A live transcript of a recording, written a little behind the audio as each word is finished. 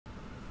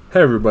Hey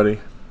everybody.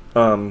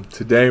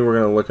 Today we're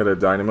going to look at a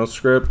Dynamo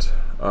script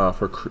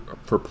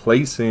for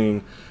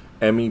placing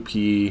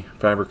MEP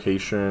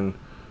fabrication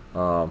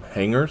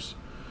hangers,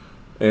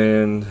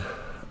 and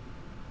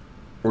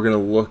we're going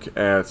to look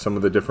at some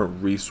of the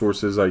different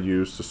resources I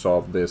use to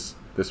solve this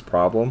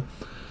problem.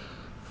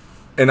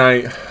 And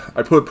I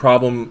put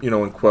problem,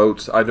 in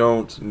quotes. I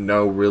don't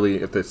know really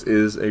if this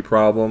is a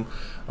problem.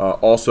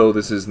 Also,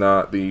 this is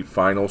not the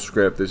final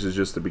script. This is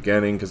just the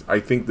beginning, because I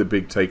think the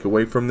big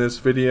takeaway from this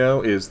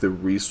video is the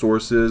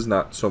resources,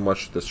 not so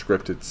much the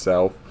script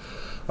itself,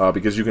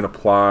 because you can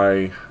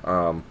apply,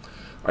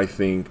 I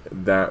think,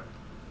 that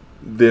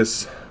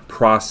this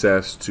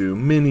process to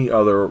many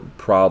other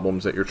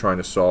problems that you're trying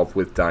to solve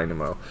with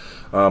Dynamo.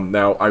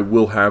 Now, I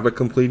will have a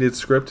completed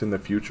script in the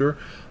future.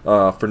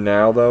 For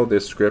now, though,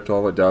 this script,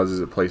 all it does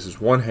is it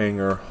places one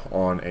hanger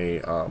on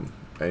an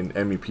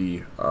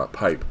MEP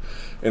pipe.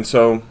 And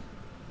so,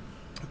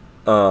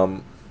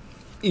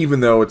 even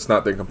though it's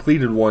not the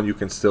completed one, you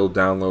can still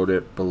download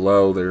it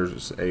below.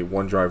 There's a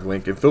OneDrive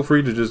link, and feel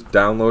free to just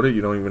download it.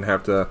 You don't even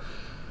have to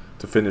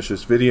finish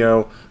this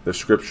video. The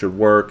script should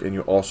work, and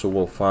you also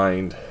will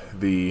find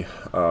the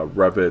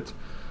Revit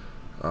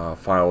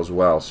file as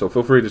well. So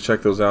feel free to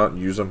check those out and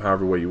use them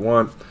however way you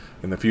want.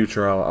 In the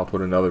future, I'll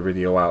put another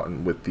video out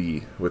with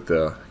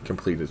the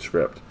completed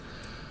script.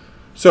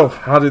 So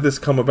how did this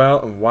come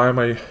about, and why am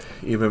I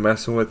even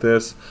messing with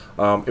this?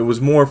 It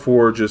was more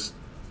for it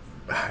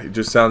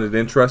just sounded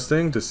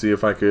interesting to see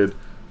if I could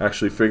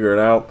actually figure it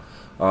out.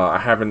 I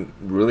haven't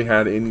really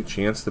had any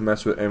chance to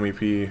mess with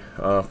MEP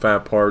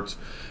fab parts,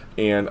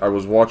 and I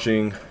was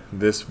watching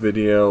this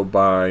video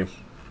by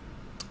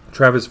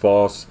Travis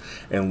Voss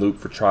and Luke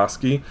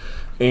Verchowski,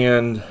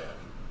 and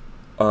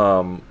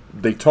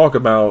they talk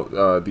about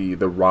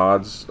the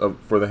rods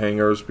for the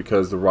hangers,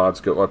 because the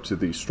rods go up to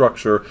the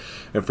structure,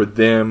 and for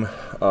them,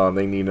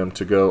 they need them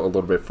to go a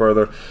little bit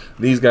further.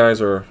 These guys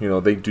are,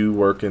 they do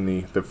work in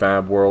the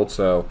fab world,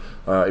 so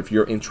if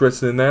you're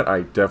interested in that,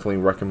 I definitely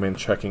recommend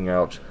checking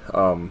out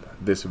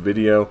this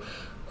video,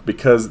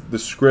 because the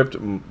script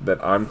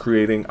that I'm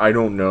creating, I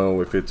don't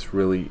know if it's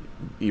really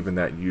even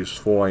that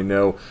useful. I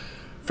know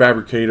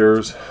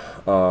fabricators,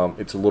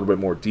 it's a little bit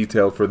more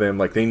detailed for them.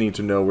 Like, they need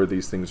to know where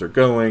these things are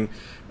going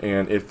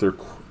and if they're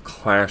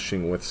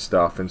clashing with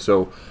stuff. And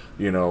so,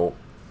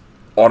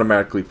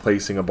 automatically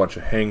placing a bunch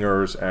of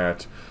hangers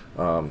at,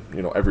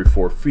 every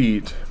 4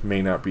 feet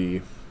may not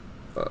be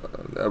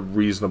a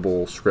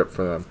reasonable script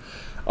for them.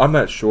 I'm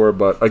not sure,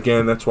 but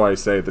again, that's why I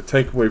say the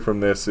takeaway from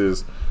this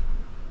is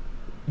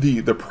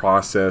the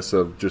process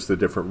of just the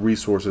different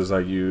resources I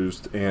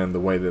used and the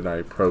way that I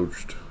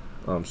approached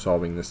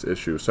solving this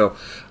issue. So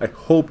I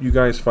hope you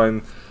guys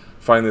find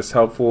this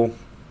helpful.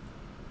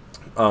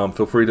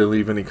 Feel free to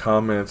leave any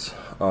comments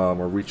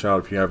or reach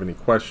out if you have any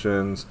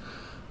questions.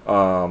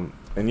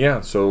 And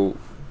yeah, so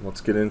let's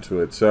get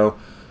into it. So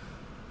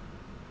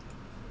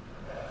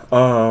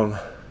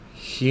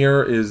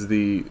here is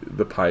the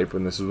pipe,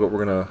 and this is what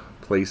we're gonna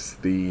place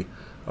the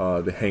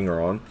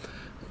hanger on,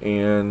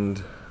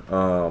 and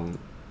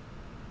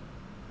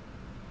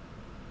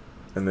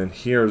then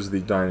here's the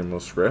Dynamo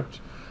script.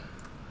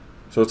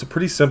 So it's a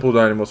pretty simple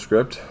Dynamo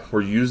script.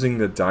 We're using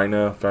the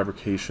Dynamo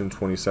Fabrication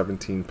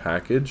 2017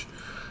 package.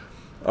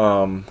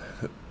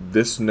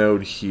 This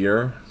node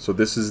here, so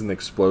this is an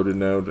exploded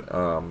node.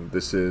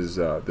 This is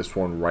this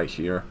one right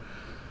here.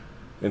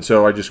 And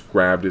so I just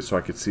grabbed it so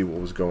I could see what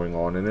was going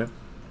on in it.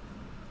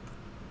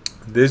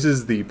 This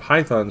is the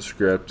Python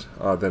script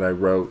that I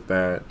wrote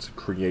that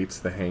creates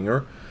the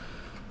hanger.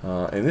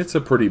 And it's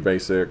a pretty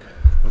basic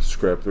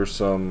script. There's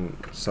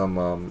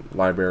some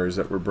libraries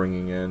that we're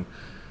bringing in.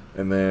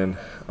 And then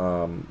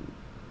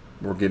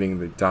we're getting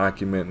the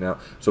document now.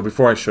 So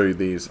before I show you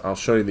these, I'll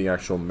show you the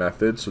actual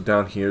method. So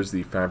down here is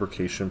the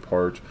fabrication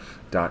part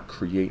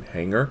 .create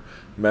hanger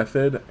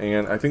method,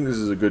 and I think this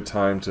is a good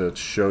time to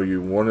show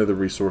you one of the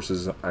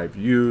resources I've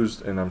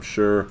used, and I'm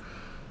sure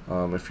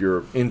if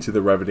you're into the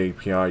Revit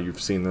API, you've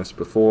seen this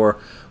before,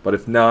 but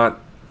if not,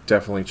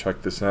 definitely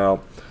check this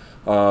out.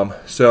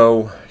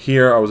 So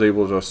here I was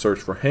able to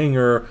search for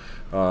hanger,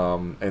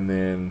 and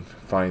then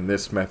find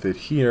this method.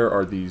 Here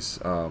are these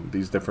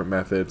different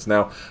methods.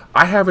 Now,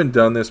 I haven't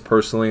done this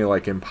personally,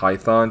 like in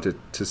Python,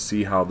 to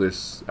see how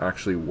this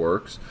actually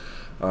works.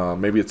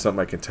 Maybe it's something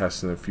I can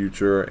test in the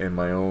future in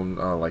my own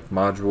like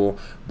module.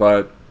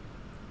 But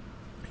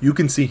you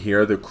can see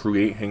here the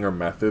create hanger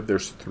method.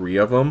 There's 3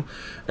 of them,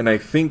 and I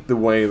think the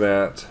way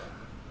that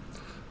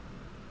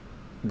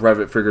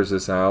Revit figures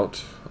this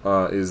out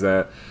is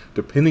that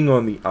depending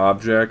on the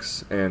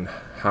objects and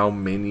how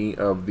many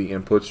of the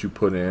inputs you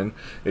put in,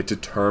 it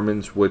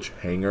determines which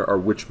hanger or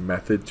which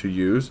method to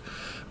use.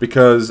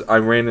 Because I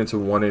ran into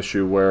one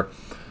issue where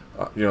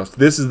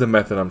this is the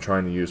method I'm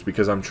trying to use,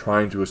 because I'm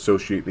trying to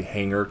associate the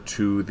hanger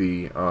to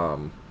the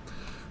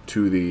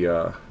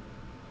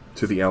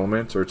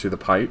element or to the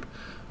pipe.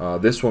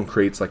 This one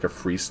creates like a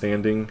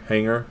freestanding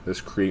hanger,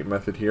 this create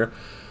method here.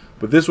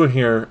 But this one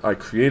here, I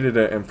created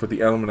it, and for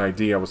the element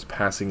ID, I was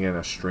passing in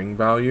a string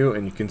value,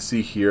 and you can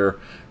see here,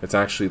 it's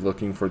actually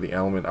looking for the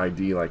element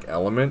ID like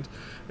element.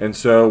 And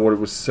so what it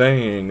was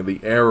saying, the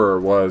error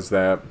was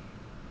that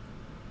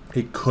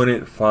it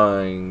couldn't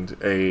find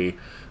a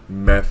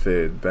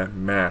method that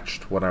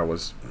matched what I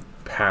was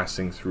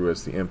passing through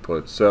as the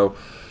input. So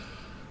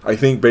I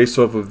think based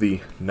off of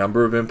the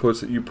number of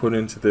inputs that you put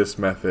into this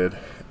method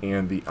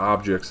and the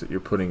objects that you're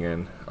putting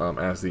in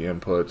as the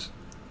inputs,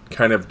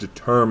 kind of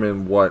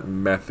determine what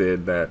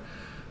method that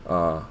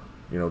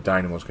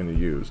Dynamo is going to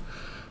use.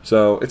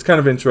 So it's kind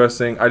of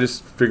interesting. I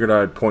just figured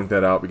I'd point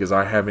that out because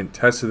I haven't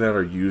tested that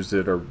or used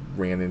it or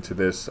ran into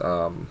this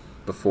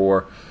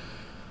before.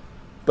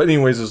 But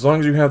anyways, as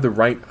long as you have the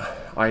right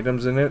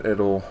items in it,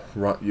 it'll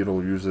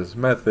use this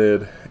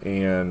method,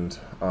 and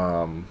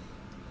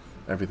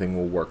everything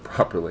will work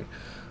properly.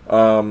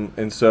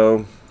 And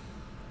so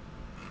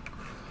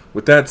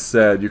with that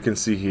said, you can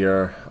see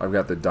here I've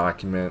got the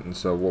document, and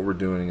so what we're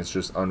doing is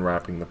just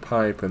unwrapping the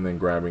pipe and then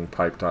grabbing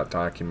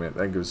pipe.document.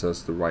 That gives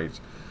us the right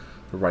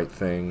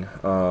thing.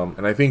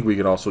 And I think we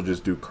could also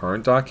just do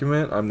current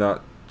document. I'm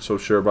not so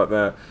sure about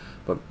that,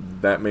 but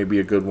that may be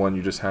a good one.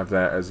 You just have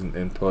that as an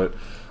input.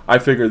 I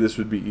figured this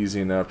would be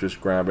easy enough.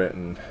 Just grab it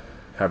and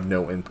have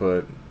no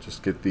input.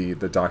 Just get the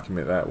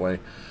document that way.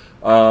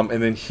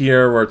 And then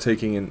here we're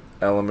taking an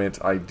element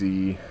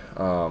ID.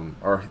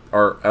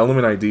 Our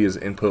element ID is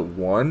input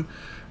 1,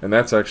 and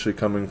that's actually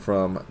coming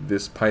from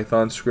this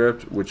Python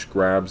script, which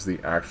grabs the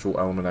actual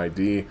element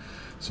ID.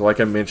 So like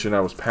I mentioned,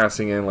 I was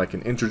passing in like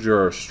an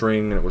integer or a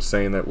string, and it was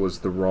saying that was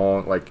the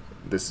wrong, like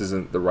this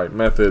isn't the right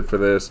method for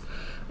this.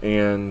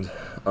 And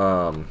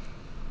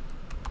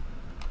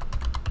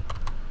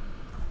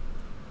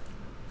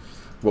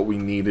what we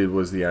needed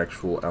was the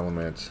actual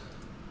element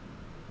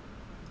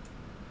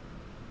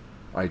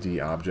ID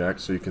object.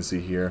 So you can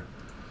see here,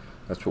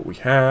 that's what we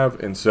have,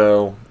 and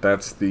so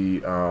that's the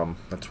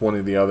that's one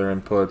of the other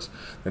inputs.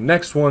 The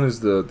next one is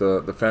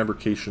the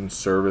fabrication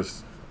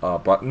service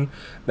button.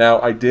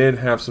 Now I did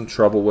have some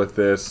trouble with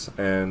this,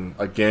 and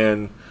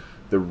again,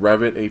 the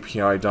Revit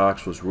API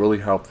docs was really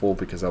helpful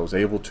because I was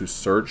able to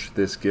search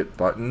this get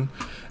button,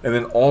 and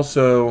then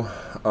also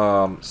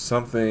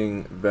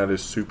something that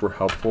is super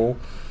helpful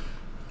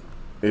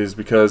is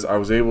because I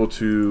was able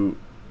to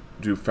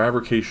do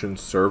fabrication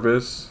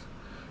service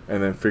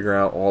and then figure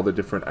out all the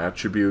different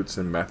attributes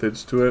and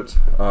methods to it,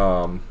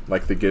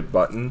 like the get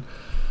button.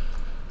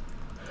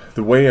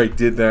 The way I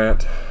did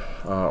that,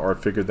 or I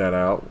figured that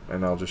out,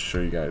 and I'll just show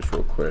you guys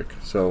real quick.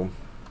 So,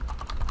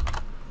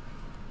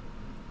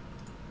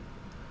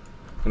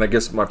 and I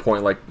guess my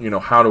point, like,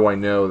 how do I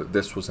know that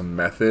this was a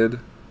method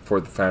for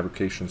the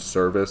fabrication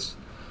service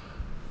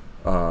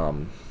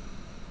item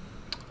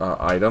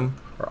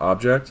or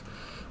object,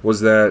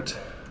 was that,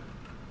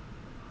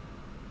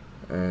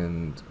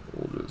 and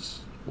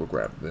we'll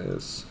grab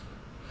this,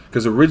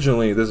 because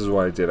originally this is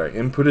what I did. I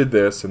inputted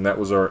this, and that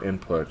was our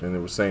input, and it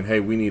was saying, hey,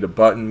 we need a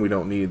button, we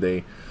don't need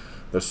the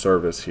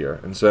service here.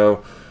 And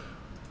so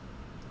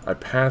I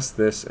passed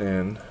this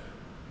in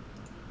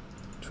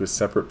to a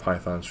separate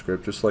Python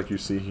script, just like you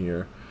see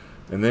here.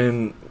 And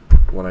then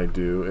what I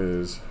do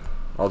is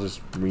I'll just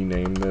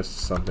rename this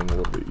to something a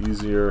little bit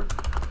easier,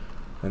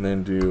 and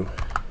then do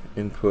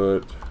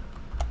input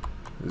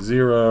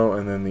 0,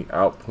 and then the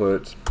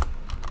output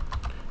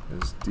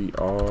is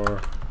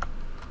dr,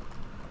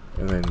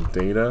 and then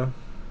data.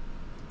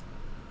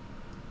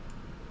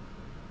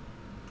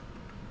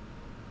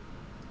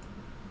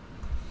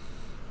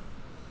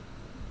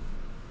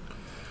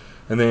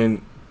 And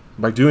then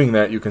by doing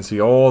that, you can see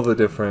all the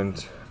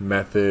different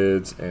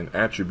methods and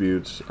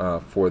attributes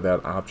for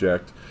that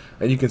object.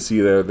 And you can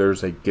see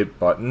there's a get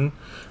button,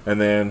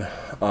 and then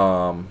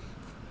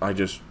I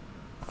just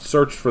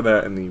searched for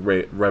that in the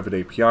Revit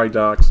API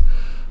docs,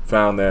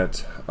 found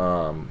that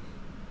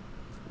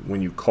when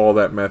you call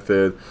that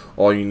method,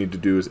 all you need to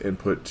do is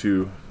input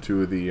two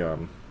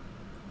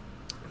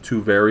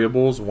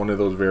variables. One of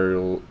those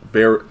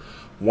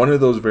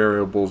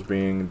variables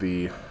being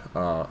the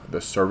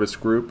service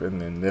group,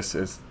 and in this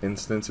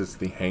instance it's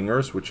the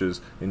hangers, which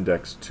is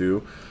index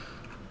 2.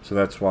 So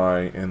that's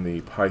why in the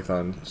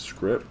Python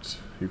script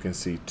you can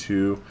see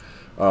 2.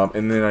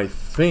 And then I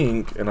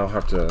think, and I'll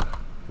have to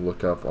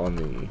look up on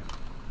the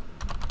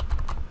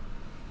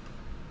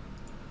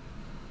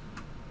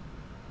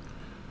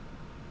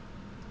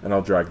and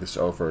I'll drag this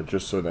over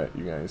just so that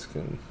you guys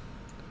can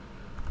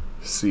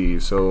see.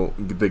 So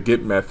the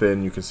get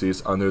method, you can see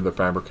it's under the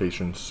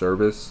fabrication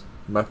service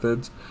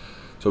methods.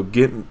 So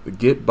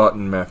get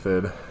button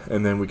method,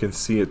 and then we can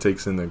see it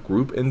takes in the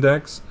group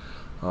index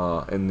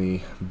and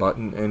the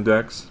button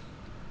index.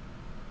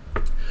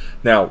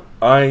 Now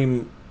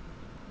I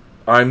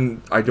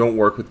don't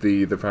work with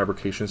the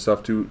fabrication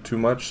stuff too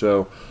much,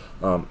 so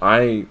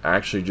I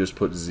actually just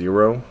put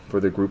 0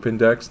 for the group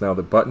index. Now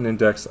the button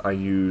index I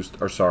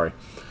used, or sorry,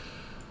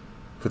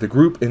 for the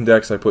group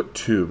index I put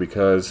 2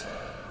 because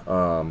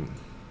the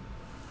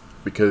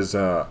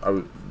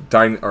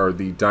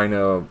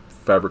Dynamo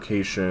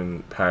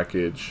fabrication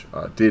package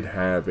did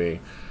have a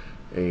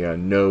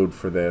node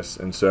for this,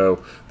 and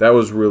so that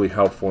was really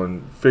helpful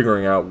in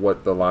figuring out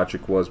what the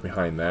logic was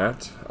behind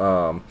that,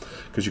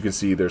 because you can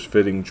see there's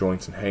fitting,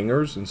 joints, and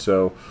hangers, and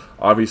so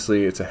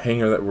obviously it's a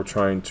hanger that we're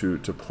trying to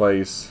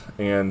place,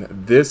 and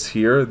this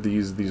here,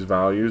 these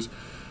values,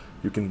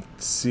 you can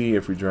see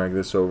if we drag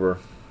this over,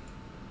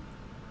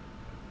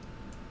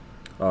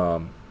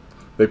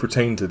 they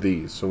pertain to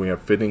these. So we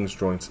have fittings,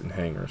 joints, and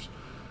hangers.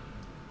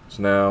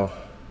 So now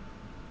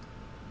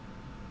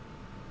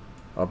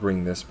I'll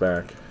bring this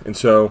back. And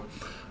so,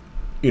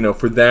 you know,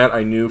 for that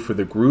I knew for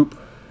the group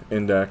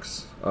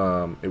index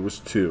it was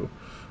 2,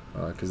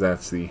 because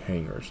that's the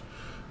hangers.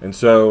 And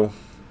so,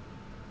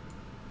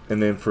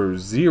 and then for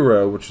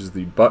 0, which is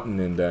the button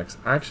index,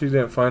 I actually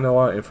didn't find a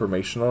lot of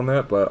information on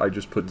that, but I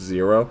just put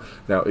 0.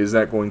 Now, is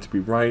that going to be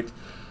right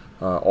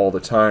all the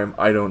time?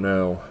 I don't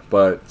know,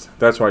 but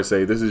that's why I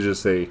say this is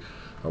just a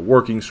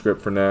working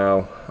script for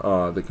now.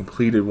 The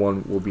completed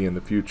one will be in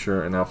the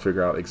future, and I'll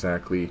figure out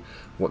exactly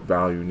what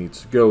value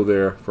needs to go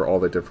there for all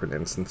the different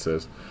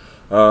instances.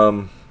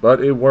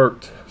 But it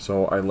worked,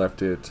 so I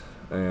left it,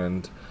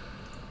 and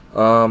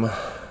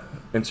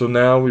so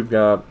now we've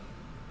got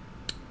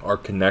our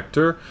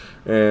connector,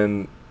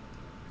 and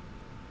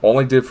all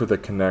I did for the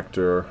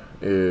connector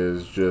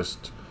is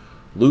just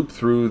loop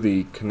through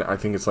the, I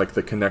think it's like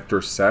the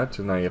connector set,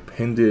 and I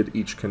appended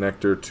each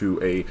connector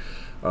to a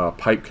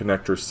pipe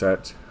connector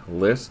set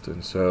list,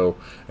 and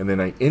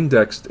then I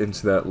indexed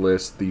into that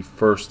list the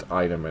first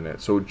item in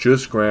it. So it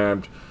just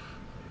grabbed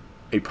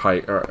a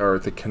pipe or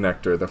the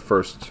connector, the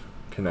first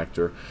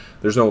connector.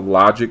 There's no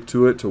logic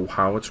to it, to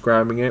how it's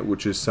grabbing it,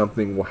 which is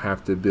something we'll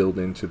have to build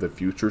into the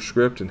future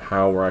script, and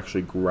how we're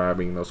actually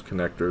grabbing those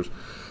connectors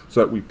so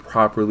that we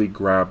properly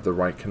grab the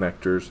right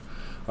connectors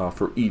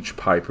for each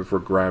pipe. If we're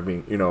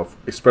grabbing, you know,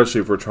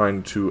 especially if we're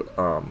trying to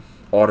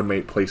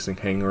automate placing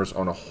hangers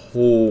on a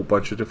whole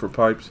bunch of different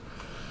pipes,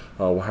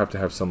 we'll have to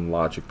have some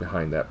logic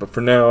behind that. But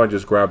for now, I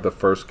just grabbed the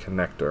first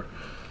connector.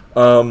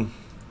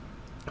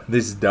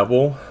 This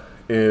double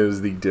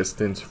is the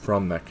distance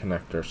from that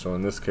connector. So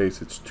in this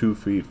case, it's 2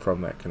 feet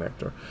from that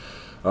connector,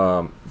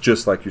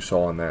 just like you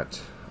saw in that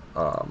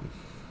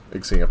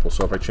example.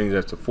 So if I change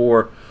that to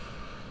 4,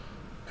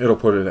 it'll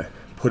put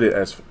it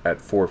as at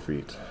 4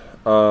 feet.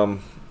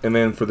 And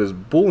then for this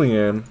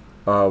Boolean,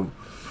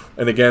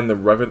 and again, the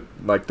Revit,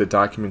 like the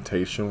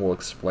documentation will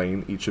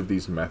explain each of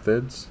these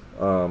methods,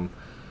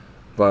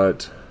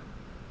 but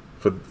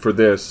for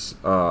this,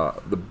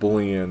 the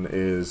Boolean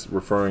is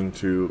referring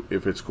to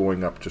if it's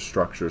going up to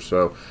structure.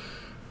 So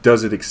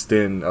does it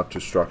extend up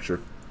to structure?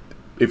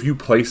 If you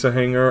place a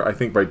hanger, I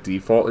think by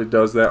default it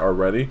does that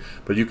already,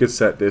 but you could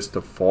set this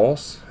to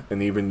false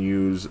and even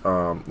use,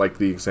 like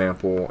the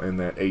example in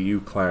that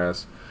AU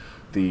class,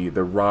 the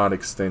rod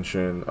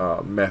extension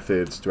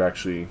methods to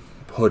actually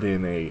put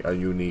in a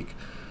unique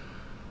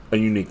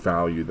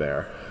value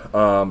there.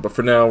 But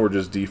for now, we're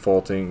just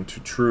defaulting to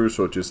true,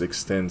 so it just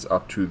extends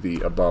up to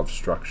the above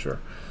structure.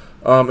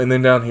 And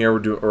then down here,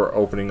 we're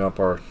opening up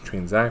our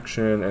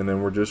transaction, and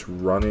then we're just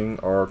running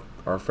our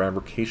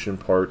fabrication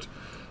part,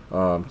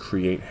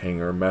 create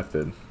hanger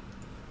method.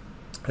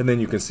 And then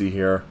you can see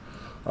here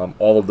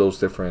all of those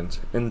different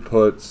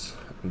inputs,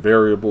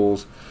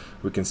 variables.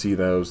 We can see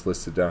those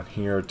listed down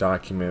here: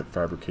 document,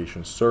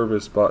 fabrication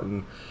service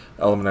button,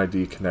 element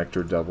ID,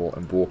 connector, double,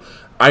 and bool.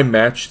 I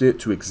matched it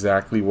to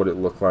exactly what it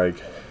looked like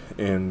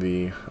in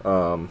the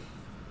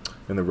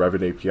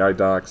Revit API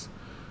docs,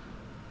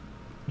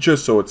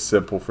 just so it's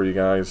simple for you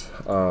guys,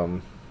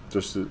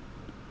 just to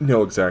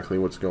know exactly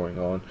what's going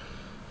on.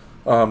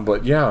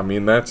 But yeah, I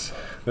mean that's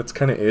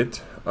kind of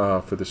it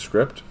for the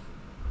script.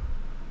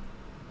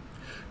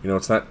 You know,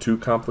 it's not too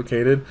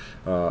complicated.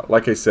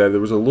 Like I said,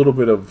 there was a little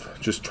bit of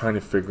just trying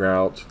to figure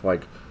out,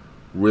 like,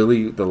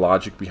 really the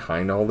logic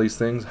behind all these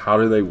things. How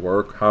do they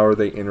work? How are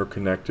they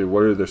interconnected?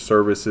 What do their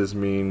services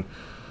mean?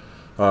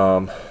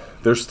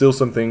 There's still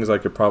some things I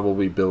could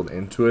probably build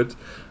into it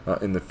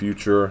in the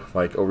future.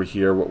 Like over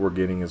here, what we're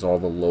getting is all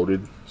the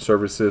loaded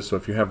services. So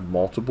if you have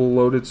multiple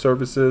loaded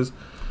services,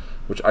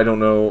 which I don't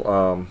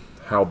know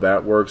how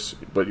that works,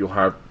 but you'll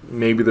have,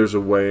 maybe there's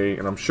a way,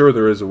 and I'm sure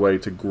there is a way,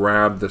 to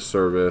grab the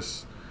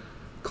service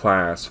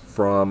class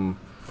from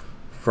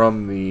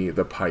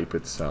the pipe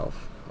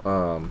itself,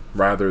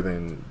 rather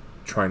than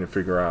trying to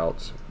figure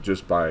out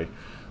just by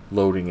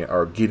loading it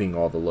or getting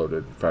all the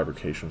loaded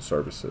fabrication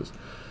services.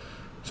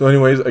 So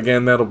anyways,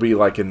 again, that'll be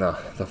like in the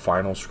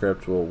final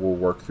script. We'll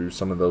work through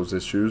some of those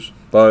issues,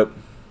 but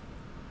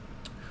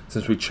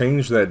since we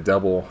changed that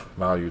double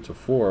value to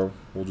 4,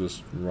 we'll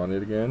just run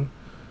it again.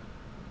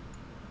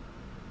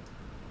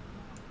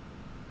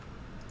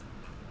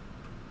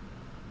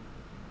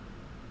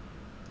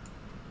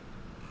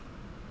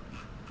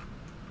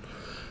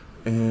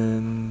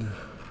 And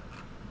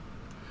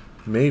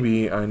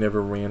maybe I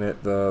never ran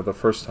it the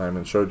first time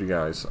and showed you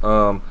guys.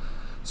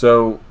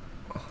 So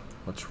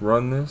let's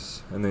run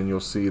this, and then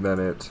you'll see that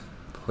it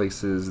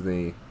places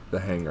the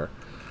hanger.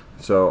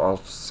 So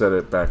I'll set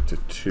it back to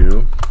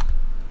 2,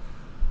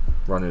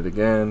 run it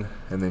again,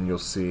 and then you'll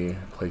see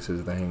it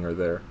places the hanger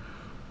there.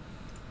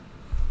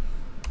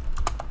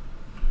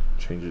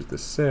 change it to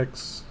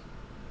 6.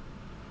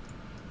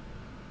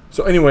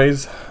 So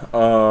anyways,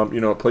 you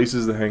know, it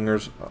places the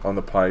hangers on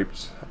the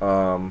pipes,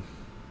 and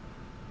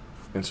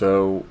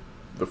so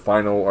the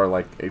final, or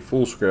like a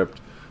full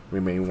script, we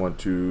may want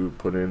to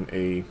put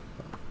in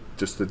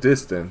just the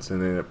distance,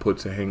 and then it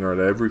puts a hanger at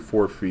every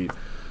 4 feet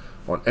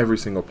on every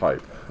single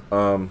pipe.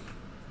 But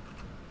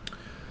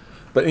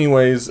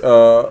anyways,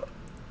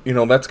 you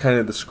know, that's kind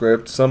of the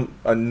script.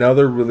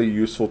 Another really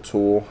useful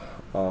tool,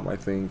 I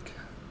think,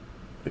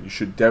 that you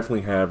should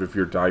definitely have if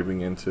you're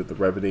diving into the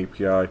Revit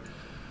API,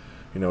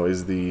 you know,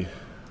 is the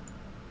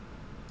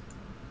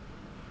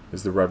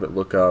Revit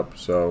lookup.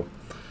 So,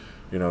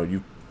 you know,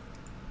 you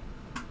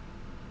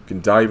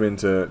can dive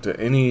into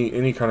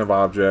any kind of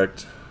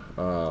object,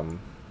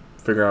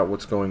 figure out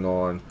what's going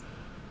on,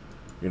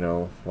 you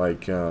know,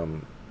 like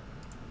so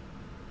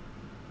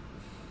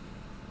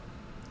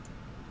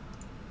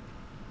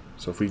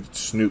if we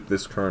snoop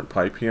this current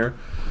pipe here,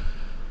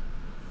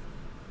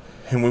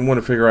 and we want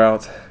to figure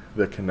out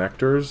the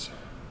connectors,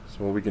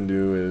 so what we can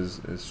do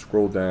is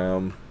scroll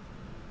down.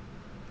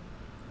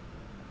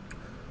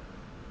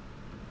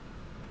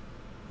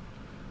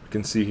 You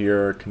can see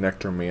here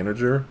connector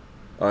manager,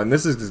 and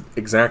this is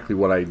exactly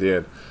what I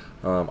did.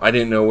 I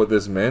didn't know what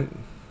this meant.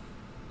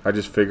 I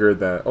just figured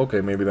that,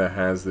 okay, maybe that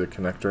has the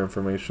connector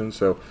information.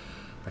 So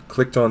I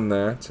clicked on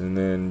that, and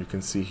then you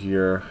can see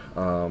here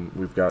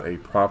we've got a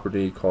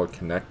property called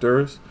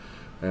connectors,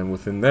 and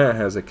within that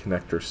has a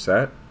connector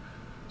set.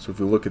 So if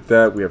we look at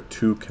that, we have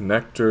 2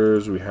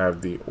 connectors. We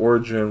have the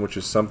origin, which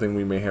is something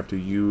we may have to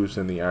use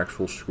in the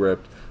actual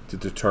script to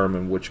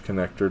determine which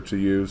connector to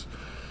use.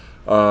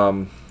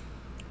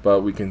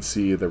 But we can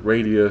see the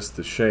radius,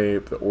 the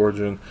shape, the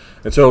origin.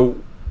 And so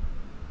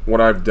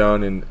what I've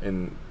done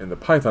in the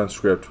Python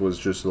script was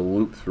just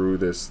loop through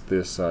this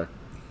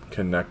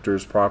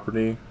connectors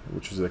property,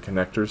 which is a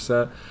connector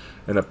set,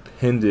 and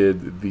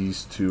appended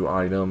these 2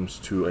 items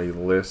to a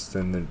list,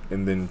 and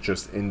then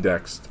just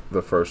indexed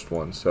the first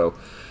one. So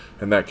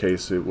in that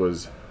case, it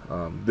was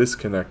this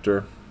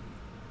connector,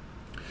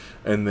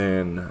 and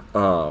then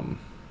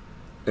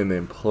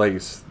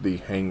place the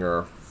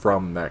hanger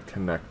from that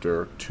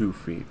connector 2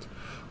 feet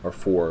or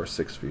 4 or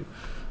 6 feet.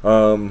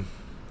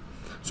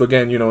 So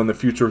again, you know, in the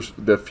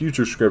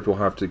future script will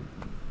have to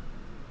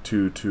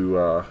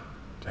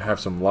have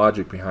some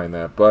logic behind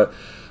that. But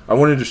I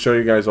wanted to show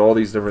you guys all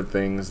these different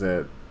things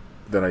that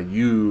I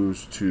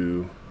use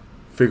to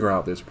figure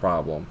out this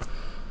problem.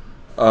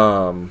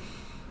 You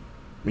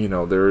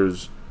know,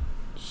 there's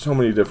so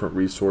many different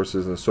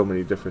resources and so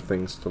many different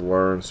things to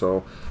learn.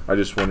 So I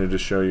just wanted to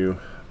show you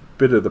a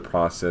bit of the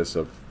process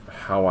of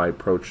how I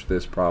approach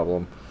this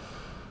problem.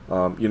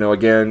 You know,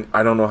 again,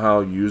 I don't know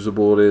how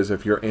usable it is.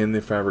 If you're in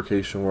the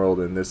fabrication world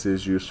and this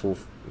is useful,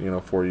 you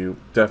know, for you,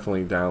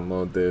 definitely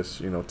download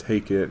this, you know,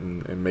 take it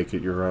and make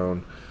it your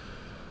own.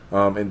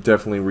 And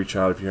definitely reach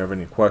out if you have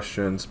any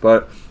questions.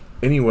 But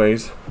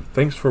anyways,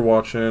 thanks for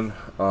watching,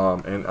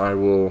 and I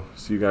will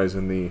see you guys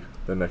in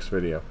the next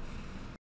video.